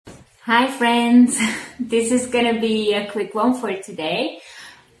Hi friends, this is going to be a quick one for today.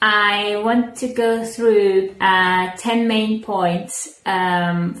 I want to go through 10 main points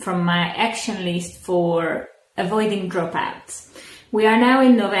from my action list for avoiding dropouts. We are now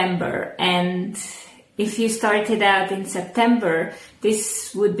in November, and if you started out in September,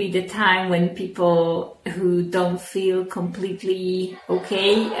 this would be the time when people who don't feel completely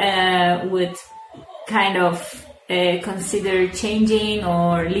okay would kind of consider changing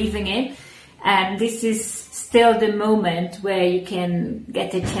or leaving it, and this is still the moment where you can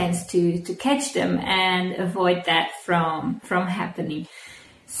get a chance to catch them and avoid that from happening.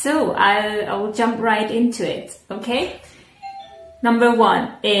 So I will jump right into it. Okay, number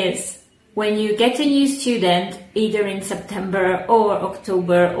one is when you get a new student, either in September or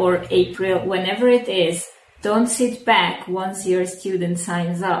October or April, whenever it is, don't sit back once your student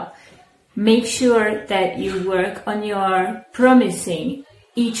signs up. Make sure that you work on your promising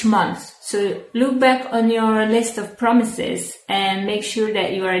each month. So look back on your list of promises and make sure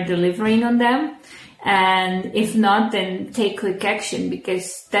that you are delivering on them. And if not, then take quick action,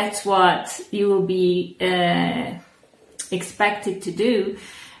 because that's what you will be expected to do.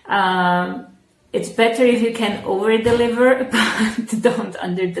 It's better if you can over-deliver, but don't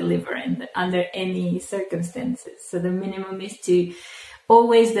under-deliver under any circumstances. So the minimum is to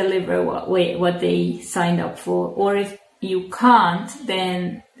always deliver what they signed up for, or if you can't,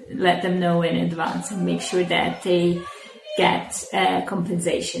 then let them know in advance and make sure that they get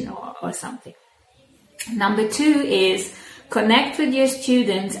compensation or something. Number two is connect with your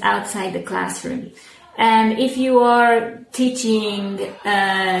students outside the classroom. And if you are teaching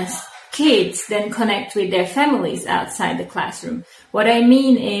kids, then connect with their families outside the classroom. What I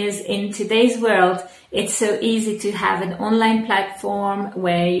mean is, in today's world, it's so easy to have an online platform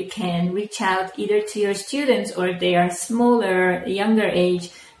where you can reach out either to your students, or if they are smaller, younger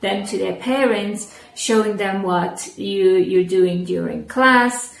age, then to their parents, showing them what you're doing during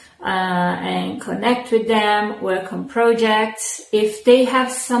class, and connect with them, work on projects. If they have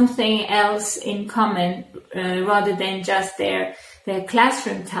something else in common, rather than just their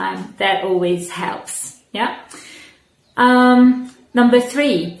classroom time, that always helps. Yeah. Number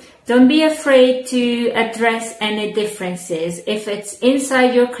three, don't be afraid to address any differences. If it's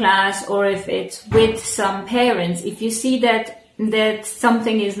inside your class or if it's with some parents, if you see that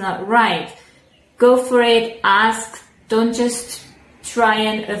something is not right, go for it, ask. Don't just try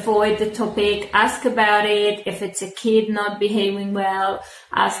and avoid the topic. Ask about it. If it's a kid not behaving well,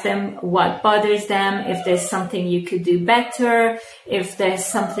 ask them what bothers them, if there's something you could do better, if there's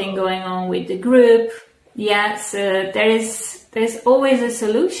something going on with the group. Yes, there's always a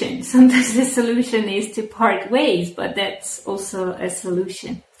solution. Sometimes the solution is to part ways, but that's also a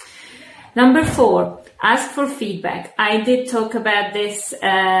solution. Number four, ask for feedback. I did talk about this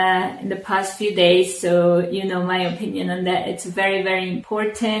in the past few days, so you know my opinion on that. It's very, very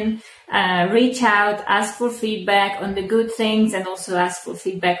important. Reach out, ask for feedback on the good things, and also ask for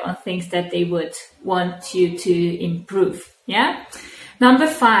feedback on things that they would want you to improve. Yeah. Number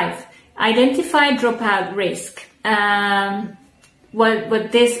five, identify dropout risk.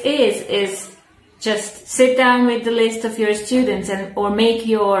 What this is just sit down with the list of your students, or make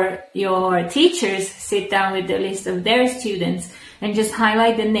your teachers sit down with the list of their students and just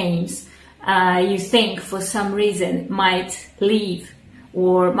highlight the names you think for some reason might leave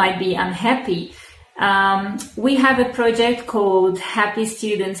or might be unhappy. We have a project called Happy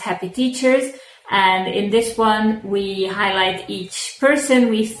Students, Happy Teachers. And in this one, we highlight each person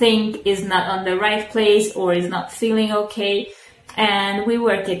we think is not on the right place or is not feeling okay. And we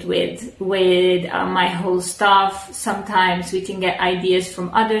work it with my whole staff. Sometimes we can get ideas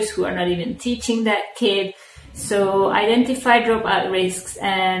from others who are not even teaching that kid. So identify dropout risks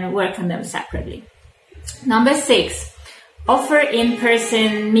and work on them separately. Number six, offer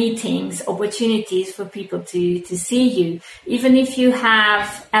in-person meetings, opportunities for people to see you. Even if you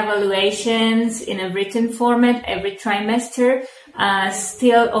have evaluations in a written format every trimester,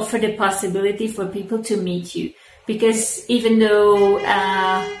 still offer the possibility for people to meet you. Because even though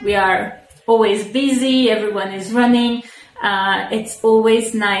we are always busy, everyone is running, it's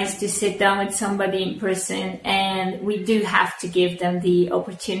always nice to sit down with somebody in person, and we do have to give them the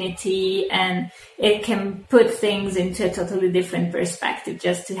opportunity, and it can put things into a totally different perspective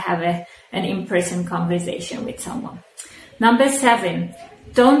just to have an in-person conversation with someone. Number seven,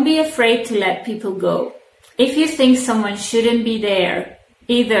 don't be afraid to let people go. If you think someone shouldn't be there,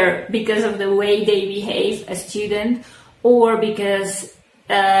 either because of the way they behave, a student, or because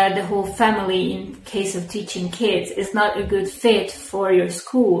the whole family, in case of teaching kids, is not a good fit for your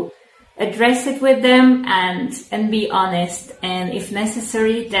school, address it with them and be honest. And if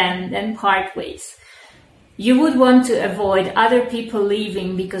necessary, then part ways. You would want to avoid other people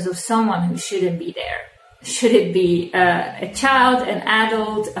leaving because of someone who shouldn't be there. Should it be a child, an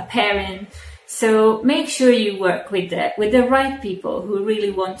adult, a parent? So make sure you work with the right people who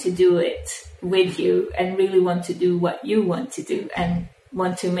really want to do it with you and really want to do what you want to do and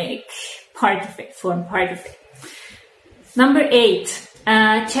want to make part of it, form part of it. Number 8,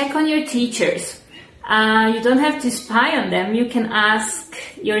 check on your teachers. You don't have to spy on them. You can ask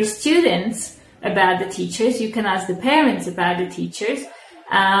your students about the teachers. You can ask the parents about the teachers.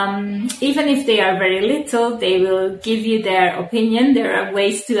 Even if they are very little, they will give you their opinion. There are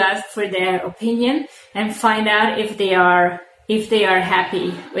ways to ask for their opinion and find out if they are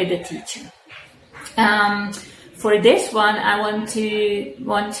happy with the teacher. For this one, I want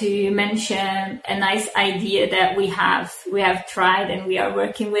to mention a nice idea that we have tried and we are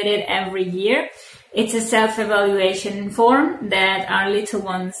working with it every year. It's a self-evaluation form that our little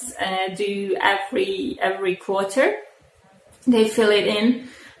ones do every quarter. They fill it in.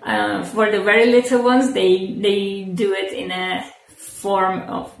 For the very little ones, they do it in a form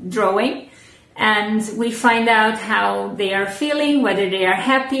of drawing. And we find out how they are feeling, whether they are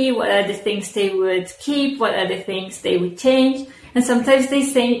happy, what are the things they would keep, what are the things they would change. And sometimes they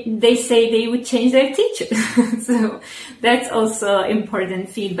say they would change their teacher. So that's also important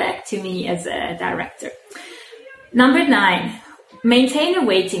feedback to me as a director. Number 9, maintain a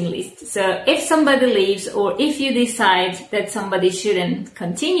waiting list. So if somebody leaves or if you decide that somebody shouldn't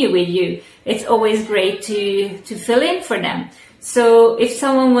continue with you, it's always great to fill in for them. So if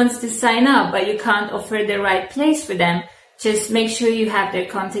someone wants to sign up but you can't offer the right place for them, just make sure you have their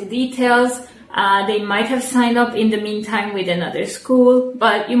contact details. They might have signed up in the meantime with another school,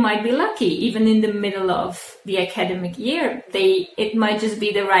 but you might be lucky. Even in the middle of the academic year, it might just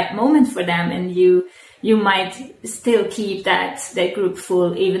be the right moment for them, and you might still keep that group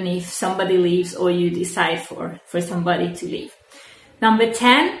full even if somebody leaves or you decide for somebody to leave. Number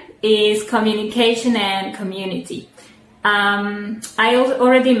 10 is communication and community. I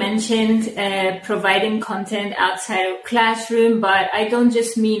already mentioned providing content outside of classroom, but I don't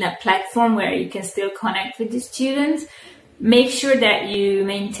just mean a platform where you can still connect with the students. Make sure that you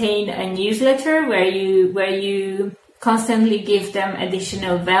maintain a newsletter where you constantly give them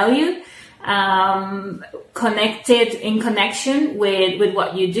additional value, in connection with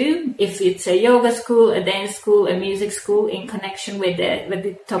what you do. If it's a yoga school, a dance school, a music school, in connection with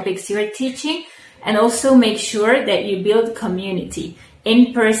the topics you're teaching. And also make sure that you build community,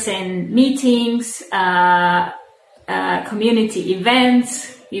 in-person meetings, community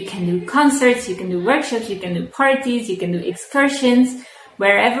events. You can do concerts, you can do workshops, you can do parties, you can do excursions,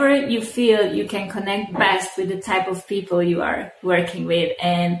 wherever you feel you can connect best with the type of people you are working with.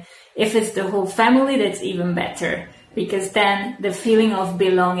 And if it's the whole family, that's even better, because then the feeling of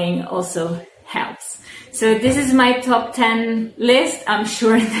belonging also helps. So this is my top 10 list. I'm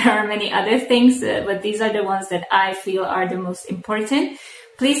sure there are many other things, but these are the ones that I feel are the most important.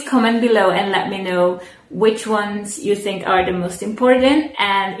 Please comment below and let me know which ones you think are the most important.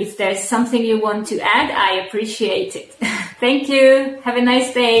 And if there's something you want to add, I appreciate it. Thank you. Have a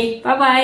nice day. Bye-bye.